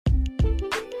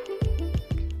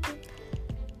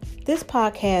This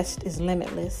podcast is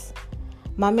limitless.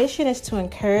 My mission is to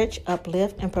encourage,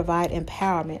 uplift, and provide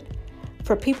empowerment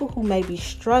for people who may be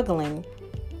struggling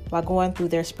while going through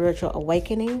their spiritual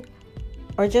awakening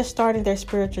or just starting their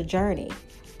spiritual journey.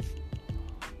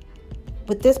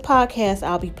 With this podcast,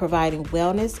 I'll be providing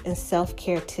wellness and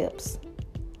self-care tips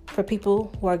for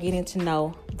people who are getting to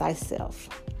know thyself.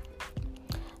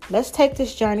 Let's take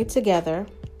this journey together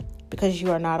because you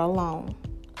are not alone.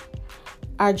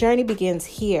 Our journey begins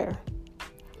here,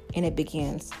 and it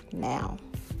begins now.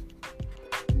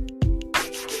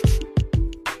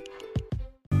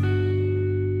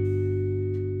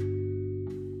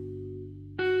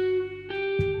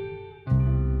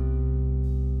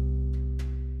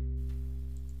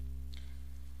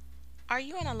 Are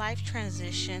you in a life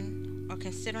transition or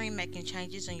considering making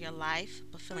changes in your life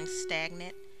but feeling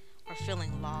stagnant or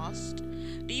feeling lost?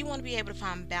 Do you want to be able to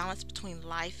find balance between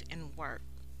life and work?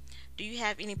 Do you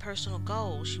have any personal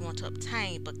goals you want to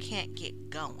obtain but can't get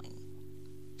going?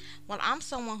 Well, I'm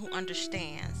someone who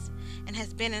understands and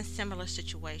has been in similar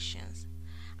situations.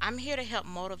 I'm here to help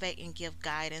motivate and give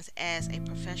guidance as a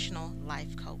professional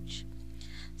life coach.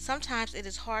 Sometimes it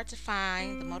is hard to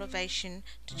find the motivation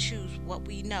to choose what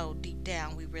we know deep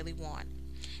down we really want.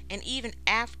 And even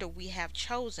after we have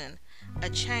chosen, a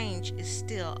change is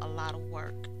still a lot of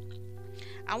work.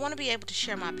 I want to be able to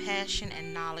share my passion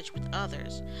and knowledge with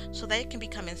others so they can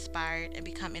become inspired and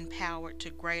become empowered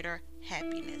to greater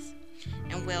happiness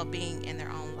and well-being in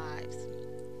their own lives.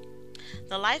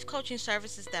 The life coaching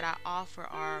services that I offer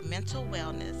are mental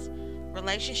wellness,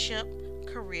 relationship,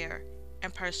 career,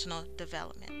 and personal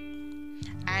development.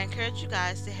 I encourage you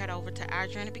guys to head over to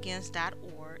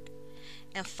OurJourneyBegins.org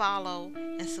and follow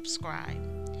and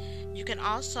subscribe. You can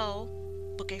also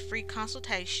book a free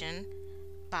consultation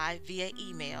via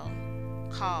email,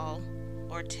 call,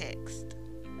 or text.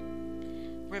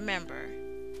 Remember,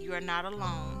 you are not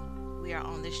alone. We are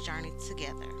on this journey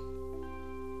together.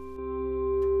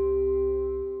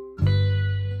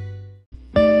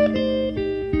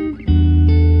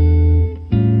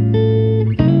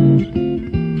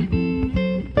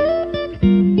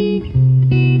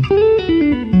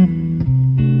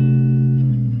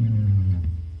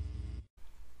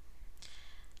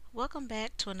 Welcome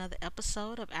back to another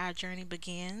episode of Our Journey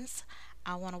Begins.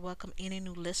 I want to welcome any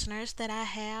new listeners that I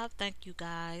have. Thank you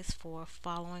guys for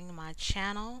following my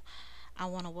channel. I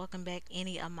want to welcome back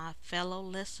any of my fellow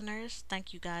listeners.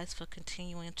 Thank you guys for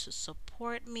continuing to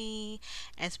support me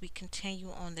as we continue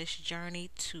on this journey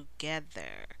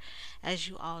together. As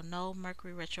you all know,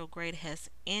 Mercury retrograde has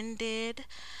ended,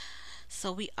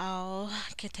 so we all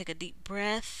can take a deep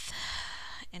breath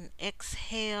and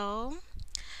exhale.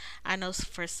 I know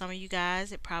for some of you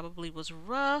guys it probably was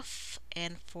rough,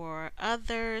 and for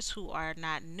others who are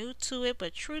not new to it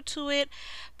but true to it,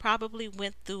 probably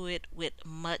went through it with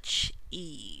much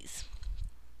ease.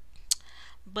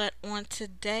 But on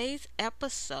today's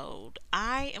episode,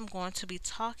 I am going to be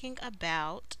talking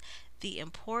about the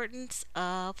importance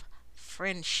of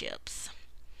friendships,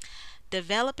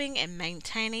 developing and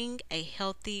maintaining a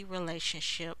healthy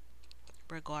relationship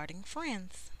regarding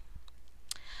friends.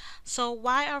 So,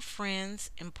 why are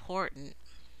friends important?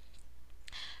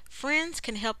 Friends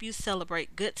can help you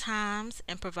celebrate good times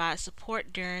and provide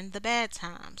support during the bad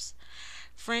times.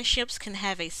 Friendships can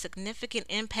have a significant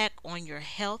impact on your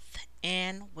health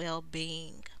and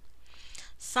well-being.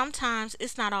 Sometimes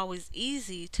it's not always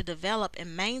easy to develop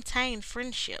and maintain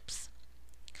friendships.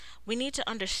 We need to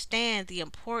understand the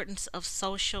importance of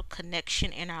social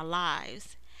connection in our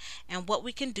lives and what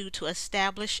we can do to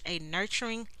establish a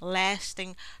nurturing,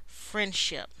 lasting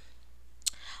friendship.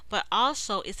 But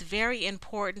also, it's very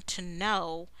important to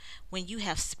know when you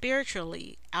have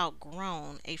spiritually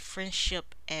outgrown a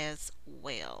friendship as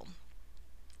well.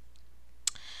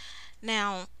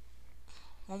 Now,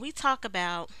 when we talk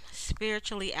about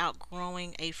spiritually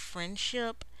outgrowing a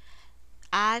friendship,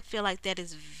 I feel like that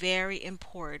is very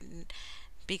important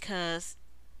because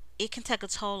it can take a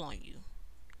toll on you.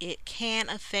 It can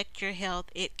affect your health.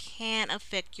 It can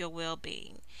affect your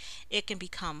well-being. It can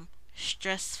become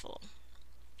stressful.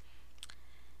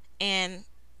 And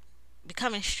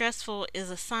becoming stressful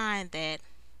is a sign that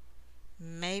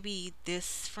maybe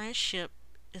this friendship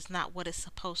is not what it's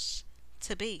supposed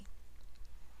to be.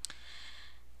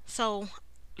 So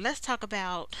let's talk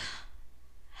about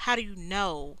how do you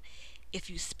know if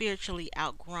you spiritually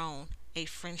outgrown a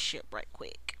friendship right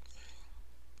quick.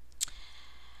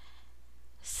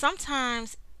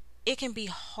 Sometimes it can be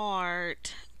hard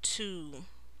to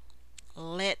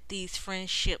let these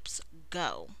friendships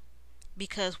go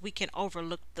because we can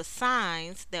overlook the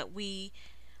signs that we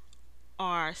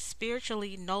are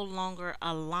spiritually no longer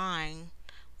aligned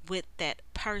with that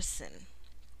person.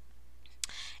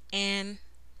 And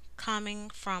coming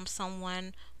from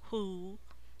someone who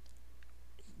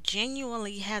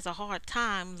genuinely has a hard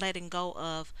time letting go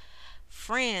of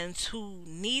friends who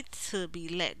need to be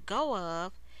let go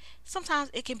of, sometimes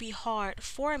it can be hard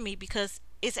for me because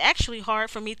it's actually hard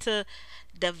for me to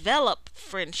develop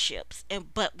friendships.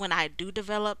 And but when I do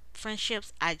develop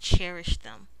friendships, I cherish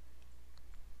them.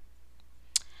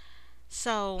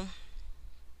 So,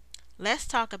 let's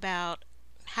talk about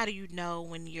how do you know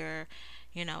when you're,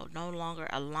 no longer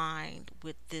aligned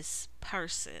with this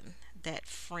person, that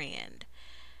friend.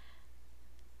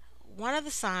 One of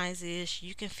the signs is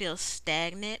you can feel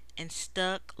stagnant and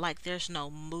stuck, like there's no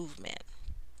movement.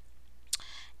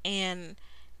 And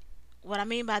what I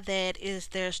mean by that is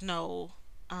there's no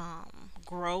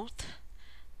growth.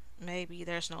 Maybe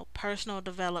there's no personal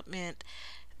development.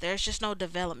 There's just no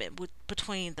development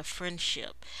between the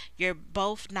friendship. You're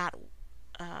both not,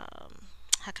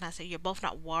 how can I say, you're both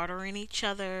not watering each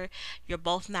other. You're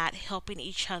both not helping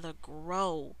each other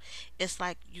grow. It's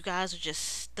like you guys are just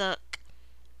stuck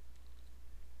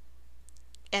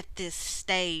at this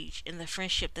stage in the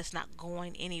friendship that's not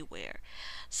going anywhere.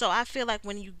 So I feel like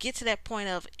when you get to that point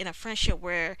of in a friendship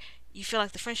where you feel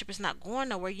like the friendship is not going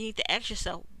nowhere, you need to ask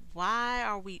yourself, what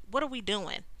are we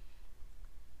doing?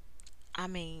 I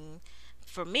mean,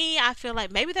 for me, I feel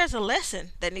like maybe there's a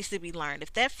lesson that needs to be learned.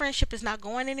 If that friendship is not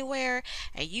going anywhere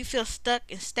and you feel stuck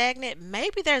and stagnant,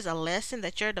 maybe there's a lesson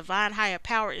that your divine higher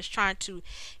power is trying to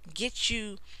get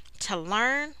you to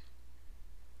learn.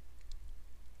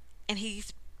 And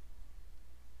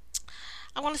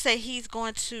I want to say he's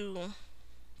going to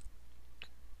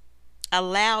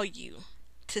allow you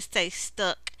to stay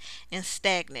stuck and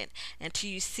stagnant until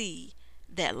you see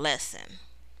that lesson.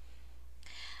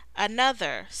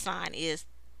 Another sign is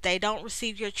they don't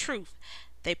receive your truth.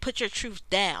 They put your truth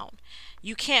down.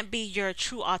 You can't be your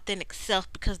true authentic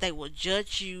self because they will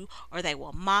judge you or they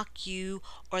will mock you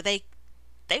or they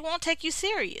won't take you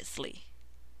seriously.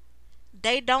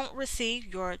 They don't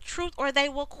receive your truth or they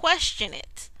will question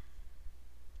it.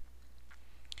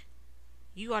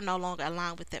 You are no longer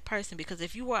aligned with that person because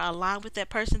if you were aligned with that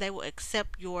person, they will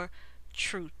accept your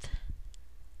truth.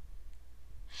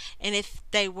 And if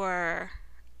they were,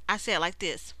 I say it like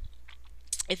this,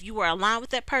 if you were aligned with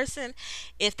that person,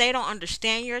 if they don't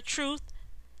understand your truth,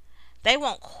 they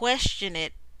won't question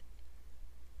it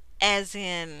as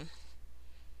in,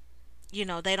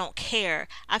 they don't care.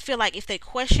 I feel like if they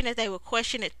question it, they will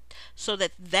question it so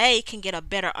that they can get a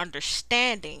better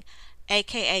understanding,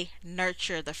 aka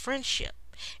nurture the friendship.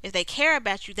 If they care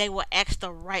about you, they will ask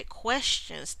the right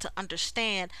questions to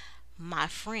understand my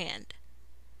friend.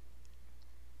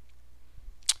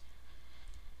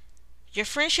 Your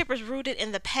friendship is rooted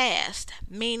in the past,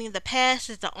 meaning the past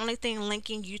is the only thing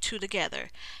linking you two together.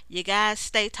 You guys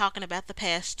stay talking about the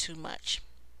past too much.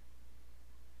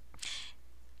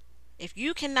 If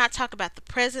you cannot talk about the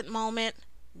present moment,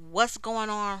 what's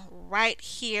going on right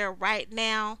here, right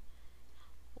now,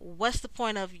 what's the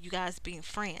point of you guys being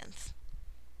friends?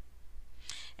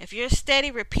 If you're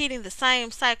steady repeating the same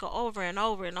cycle over and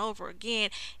over and over again,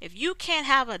 if you can't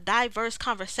have a diverse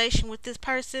conversation with this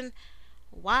person,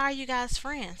 why are you guys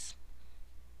friends?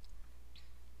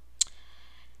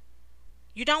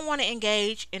 You don't want to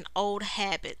engage in old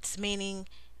habits, meaning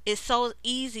it's so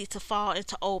easy to fall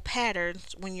into old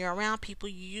patterns when you're around people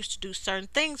you used to do certain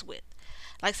things with.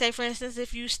 Like, say, for instance,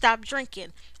 if you stop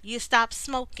drinking, you stop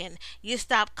smoking, you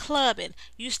stop clubbing,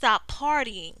 you stop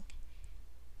partying,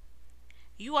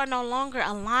 you are no longer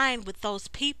aligned with those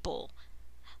people.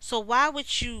 So, why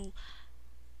would you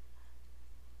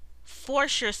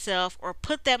force yourself or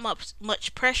put that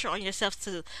much pressure on yourself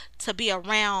to be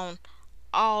around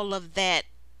all of that,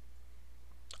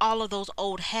 all of those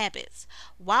old habits?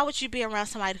 Why would you be around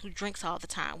somebody who drinks all the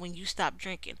time when you stop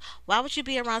drinking? Why would you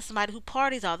be around somebody who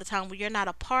parties all the time when you're not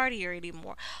a partier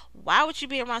anymore? Why would you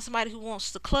be around somebody who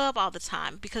wants to club all the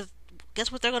time? Because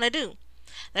guess what they're going to do?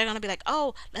 They're going to be like,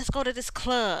 oh, let's go to this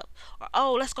club, or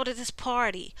oh, let's go to this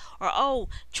party, or oh,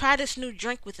 try this new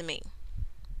drink with me.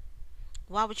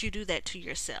 Why would you do that to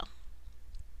yourself?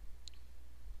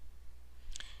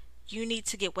 You need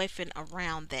to get away from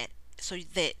around that so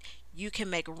that you can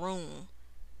make room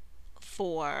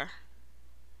for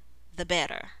the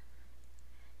better.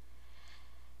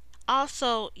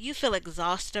 Also, you feel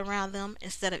exhausted around them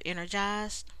instead of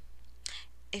energized.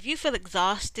 If you feel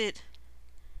exhausted,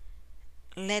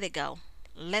 let it go.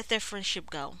 Let their friendship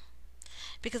go.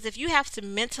 Because if you have to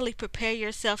mentally prepare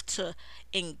yourself to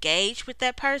engage with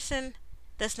that person,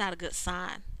 that's not a good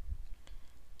sign.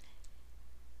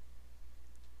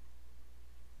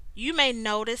 You may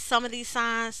notice some of these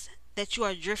signs that you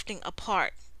are drifting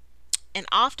apart. And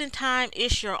oftentimes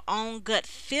it's your own gut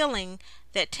feeling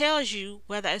that tells you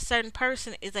whether a certain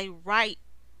person is right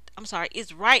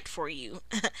for you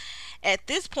at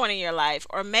this point in your life,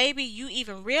 or maybe you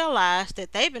even realize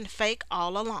that they've been fake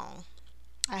all along.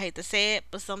 I hate to say it,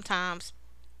 but sometimes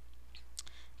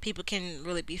people can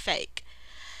really be fake.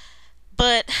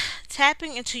 But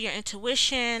tapping into your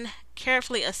intuition,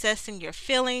 carefully assessing your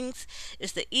feelings,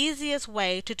 is the easiest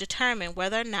way to determine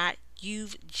whether or not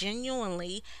you've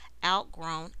genuinely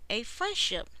outgrown a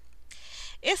friendship.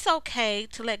 It's okay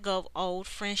to let go of old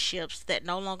friendships that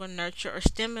no longer nurture or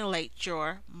stimulate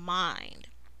your mind.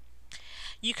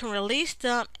 You can release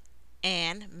them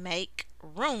and make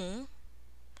room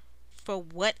for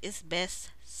what is best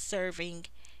serving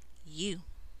you.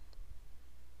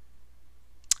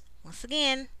 Once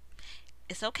again,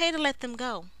 it's okay to let them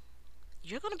go.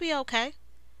 You're going to be okay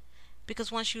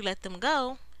because once you let them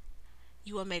go,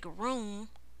 you will make room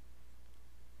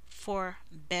for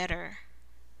better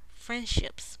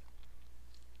friendships.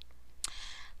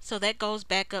 So that goes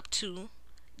back up to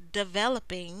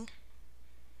developing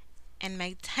and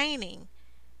maintaining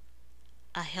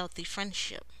a healthy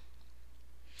friendship.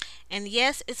 And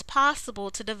yes, it's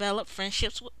possible to develop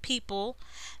friendships with people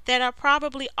that are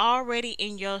probably already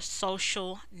in your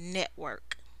social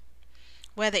network,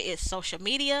 whether it's social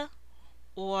media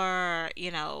or,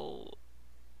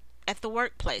 at the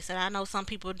workplace. And I know some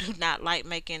people do not like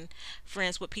making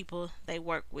friends with people they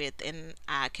work with, and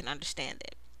I can understand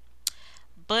it.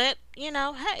 But,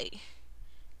 hey,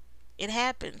 it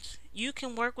happens. You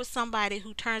can work with somebody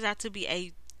who turns out to be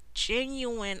a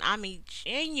genuine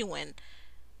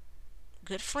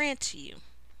good friend to you.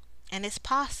 And it's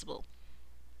possible.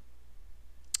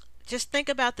 Just think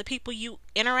about the people you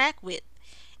interact with.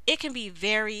 It can be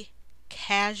very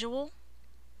casual.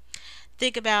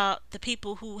 Think about the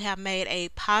people who have made a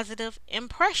positive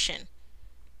impression.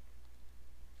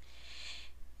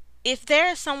 If there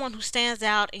is someone who stands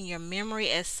out in your memory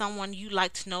as someone you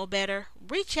like to know better,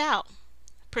 reach out.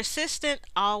 Persistent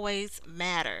always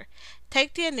matter.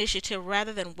 Take the initiative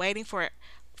rather than waiting for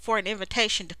an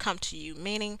invitation to come to you,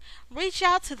 meaning reach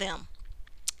out to them.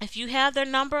 If you have their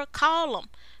number, call them,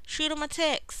 shoot them a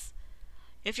text.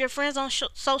 If you're friends on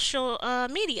social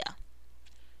media,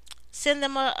 send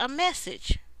them a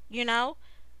message. You know,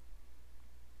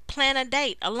 plan a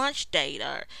date, a lunch date,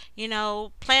 or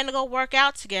plan to go work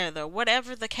out together,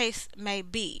 whatever the case may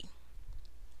be.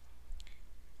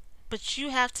 But you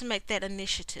have to make that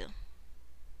initiative.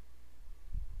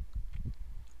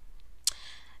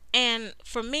 And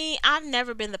for me, I've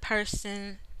never been the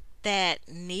person that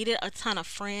needed a ton of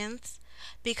friends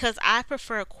because I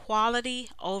prefer quality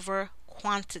over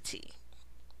quantity.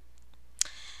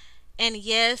 And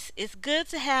yes, it's good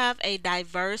to have a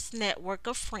diverse network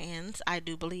of friends. I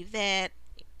do believe that.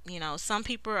 Some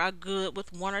people are good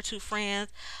with one or two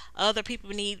friends, other people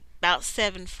need about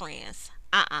seven friends.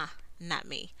 Not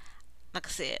me. Like I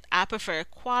said, I prefer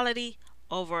quality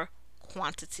over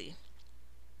quantity.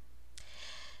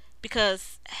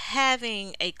 Because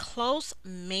having a close,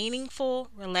 meaningful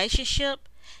relationship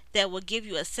that will give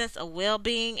you a sense of well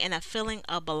being and a feeling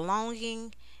of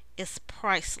belonging is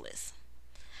priceless.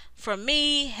 For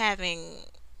me, having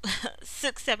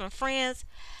six, seven friends,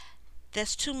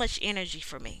 that's too much energy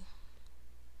for me.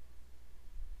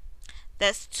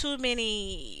 That's too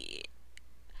many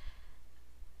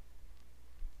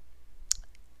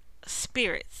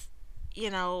spirits.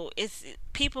 It's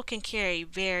people can carry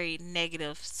very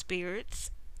negative spirits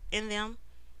in them,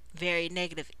 very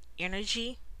negative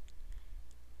energy.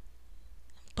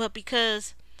 But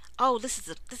because this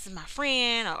is my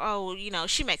friend, or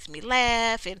she makes me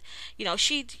laugh, and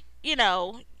she you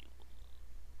know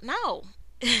no.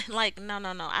 Like, no,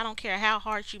 no, no, I don't care how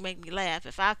hard you make me laugh.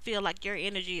 If I feel like your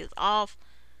energy is off,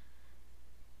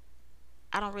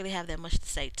 I don't really have that much to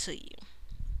say to you.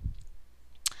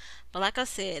 But like I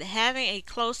said, having a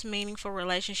close, meaningful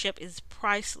relationship is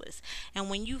priceless. And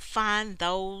when you find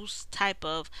those type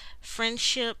of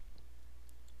friendship,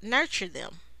 nurture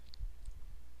them.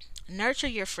 Nurture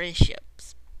your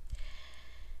friendships.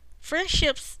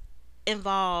 Friendships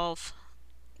involve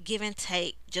give and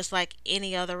take, just like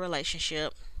any other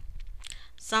relationship.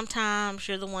 Sometimes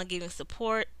you're the one giving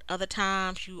support, other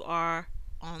times you are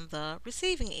on the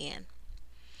receiving end.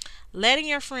 Letting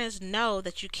your friends know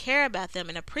that you care about them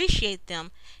and appreciate them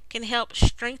can help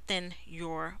strengthen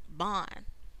your bond.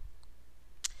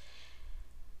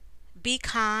 Be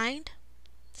kind.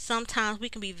 Sometimes we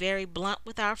can be very blunt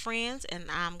with our friends, and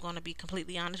I'm going to be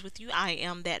completely honest with you. I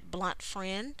am that blunt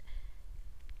friend.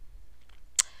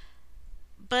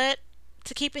 But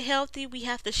to keep it healthy, we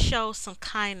have to show some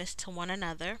kindness to one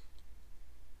another.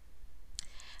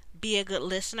 Be a good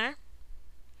listener.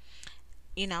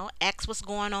 Ask what's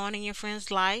going on in your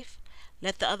friend's life.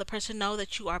 Let the other person know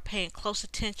that you are paying close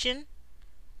attention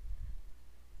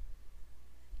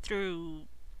through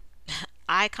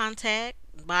eye contact,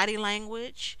 body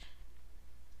language,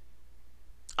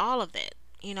 all of that.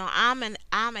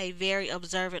 I'm a very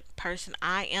observant person.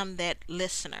 I am that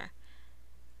listener.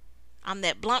 I'm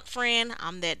that blunt friend.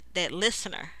 I'm that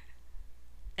listener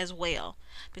as well,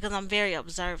 because I'm very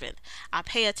observant. I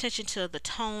pay attention to the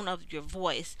tone of your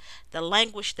voice, the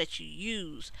language that you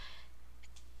use,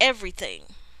 everything,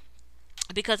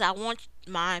 because I want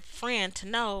my friend to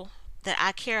know that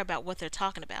I care about what they're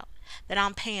talking about, that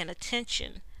I'm paying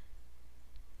attention.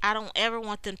 I don't ever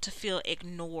want them to feel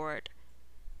ignored,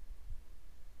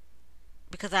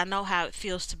 because I know how it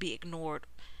feels to be ignored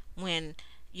when,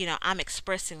 I'm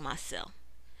expressing myself.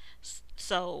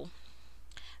 So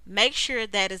make sure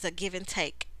that is a give and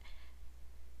take.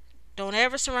 Don't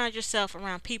ever surround yourself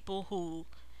around people who,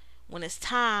 when it's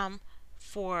time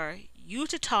for you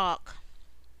to talk,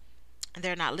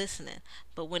 they're not listening.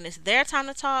 But when it's their time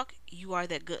to talk, you are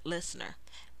that good listener.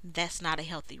 That's not a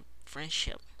healthy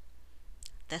friendship.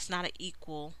 That's not an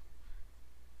equal,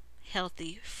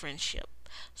 healthy friendship.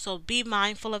 So be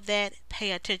mindful of that.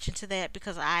 Pay attention to that,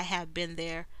 because I have been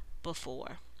there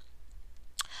before.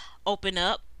 Open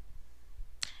up.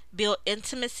 Build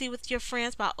intimacy with your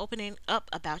friends by opening up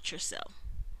about yourself.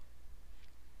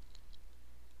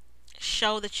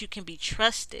 Show that you can be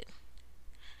trusted.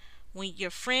 When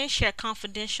your friends share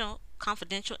confidential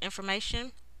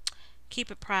information,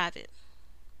 keep it private.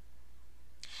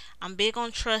 I'm big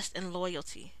on trust and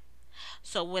loyalty.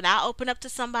 So when I open up to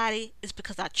somebody, it's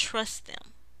because I trust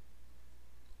them.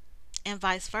 And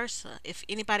vice versa. If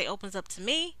anybody opens up to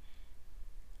me,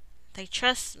 they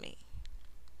trust me.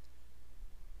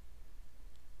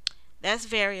 That's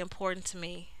very important to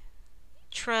me.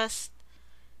 Trust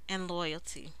and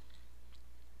loyalty.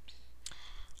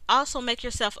 Also, make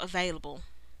yourself available.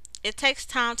 It takes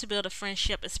time to build a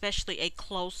friendship, especially a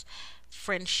close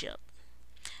friendship.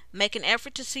 Make an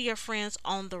effort to see your friends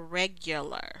on the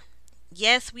regular.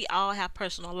 Yes, we all have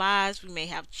personal lives. We may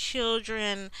have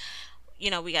children, we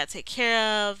got to take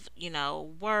care of,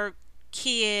 work,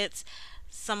 kids.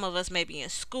 Some of us may be in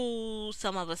school.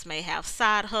 Some of us may have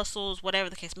side hustles, whatever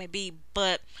the case may be.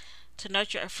 But to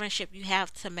nurture a friendship, you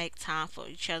have to make time for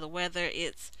each other, whether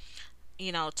it's,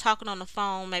 talking on the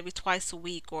phone maybe twice a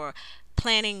week, or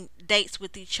planning dates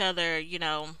with each other,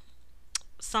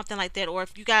 something like that. Or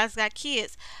if you guys got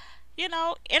kids, do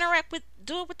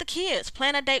it with the kids,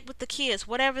 plan a date with the kids,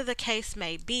 whatever the case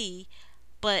may be.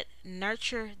 But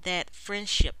nurture that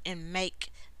friendship and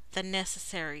make the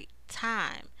necessary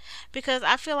time, because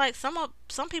I feel like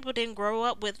some people didn't grow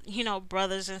up with,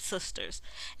 brothers and sisters,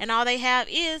 and all they have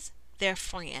is their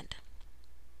friend.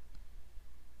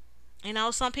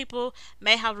 Some people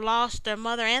may have lost their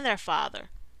mother and their father,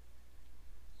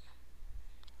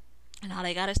 and all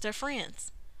they got is their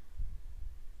friends.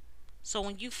 So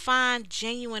when you find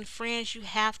genuine friends, you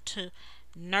have to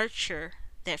nurture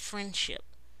that friendship,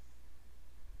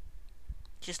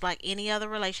 just like any other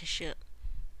relationship.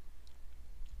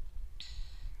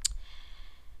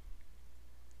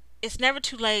 It's never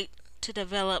too late to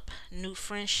develop new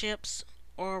friendships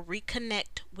or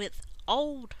reconnect with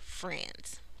old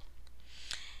friends.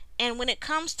 And when it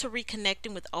comes to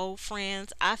reconnecting with old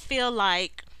friends, I feel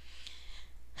like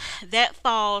that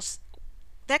falls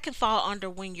that can fall under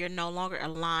when you're no longer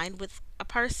aligned with a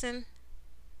person.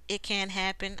 It can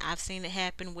happen. I've seen it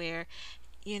happen where,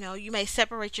 you may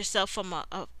separate yourself from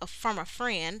a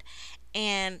friend,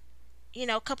 and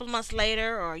a couple of months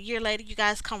later or a year later, you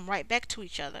guys come right back to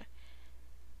each other.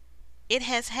 It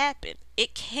has happened.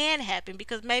 It can happen,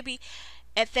 because maybe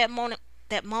at that moment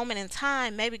in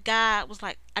time, maybe God was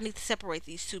like, I need to separate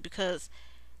these two, because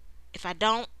if I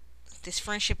don't, this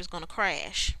friendship is going to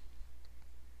crash.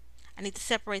 I need to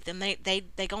separate them. They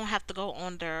going to have to go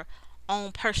on their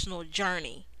own personal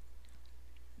journey.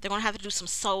 They're going to have to do some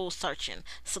soul searching,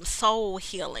 some soul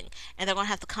healing, and they're going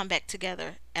to have to come back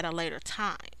together at a later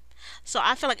time. So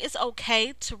I feel like it's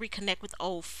okay to reconnect with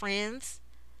old friends,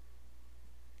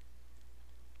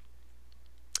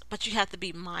 but you have to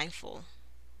be mindful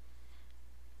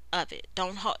of it.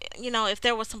 Don't if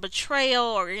there was some betrayal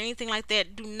or anything like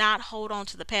that, do not hold on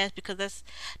to the past, because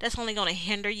that's only going to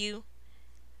hinder you.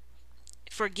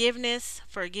 Forgiveness,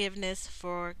 forgiveness,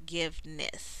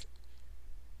 forgiveness.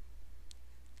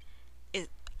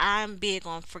 I'm big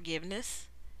on forgiveness,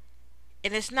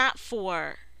 and it's not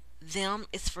for them,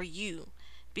 it's for you.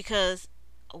 Because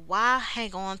why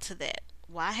hang on to that?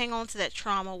 Why hang on to that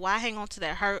trauma? Why hang on to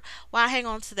that hurt? Why hang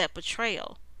on to that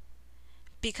betrayal?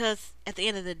 because at the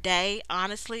end of the day,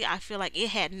 honestly, I feel like it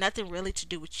had nothing really to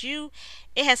do with you.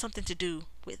 It had something to do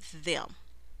with them.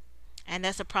 And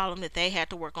that's a problem that they had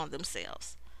to work on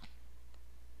themselves.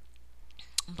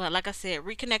 But like I said,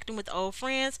 reconnecting with old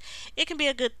friends, it can be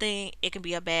a good thing, it can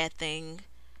be a bad thing.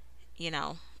 You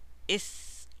know,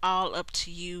 it's all up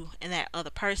to you and that other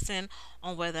person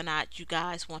on whether or not you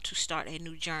guys want to start a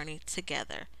new journey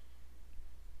together.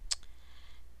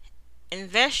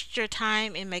 Invest your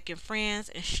time in making friends,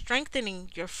 and strengthening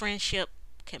your friendship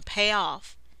can pay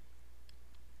off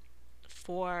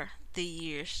for the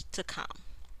years to come.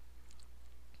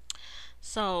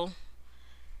 So,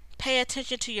 pay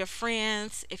attention to your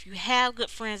friends. If you have good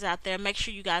friends out there, make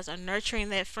sure you guys are nurturing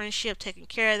that friendship, taking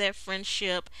care of that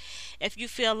friendship. If you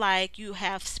feel like you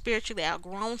have spiritually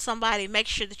outgrown somebody, make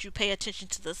sure that you pay attention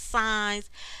to the signs.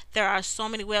 There are so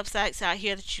many websites out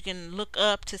here that you can look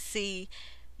up to see,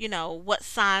 what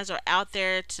signs are out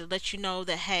there to let you know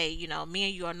that, hey, me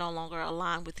and you are no longer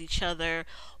aligned with each other.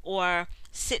 Or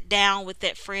sit down with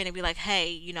that friend and be like,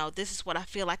 hey, this is what I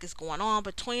feel like is going on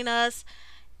between us,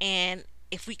 and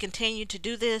if we continue to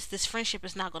do this, this friendship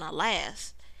is not going to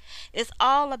last. It's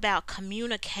all about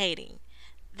communicating.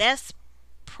 That's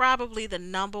probably the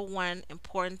number one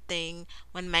important thing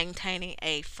when maintaining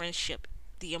a friendship.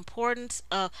 The importance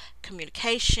of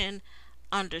communication,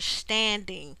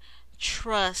 understanding,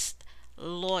 trust,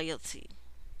 loyalty.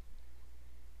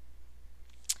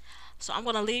 So I'm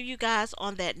going to leave you guys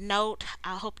on that note.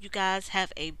 I hope you guys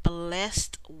have a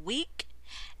blessed week,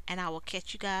 and I will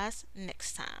catch you guys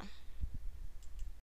next time.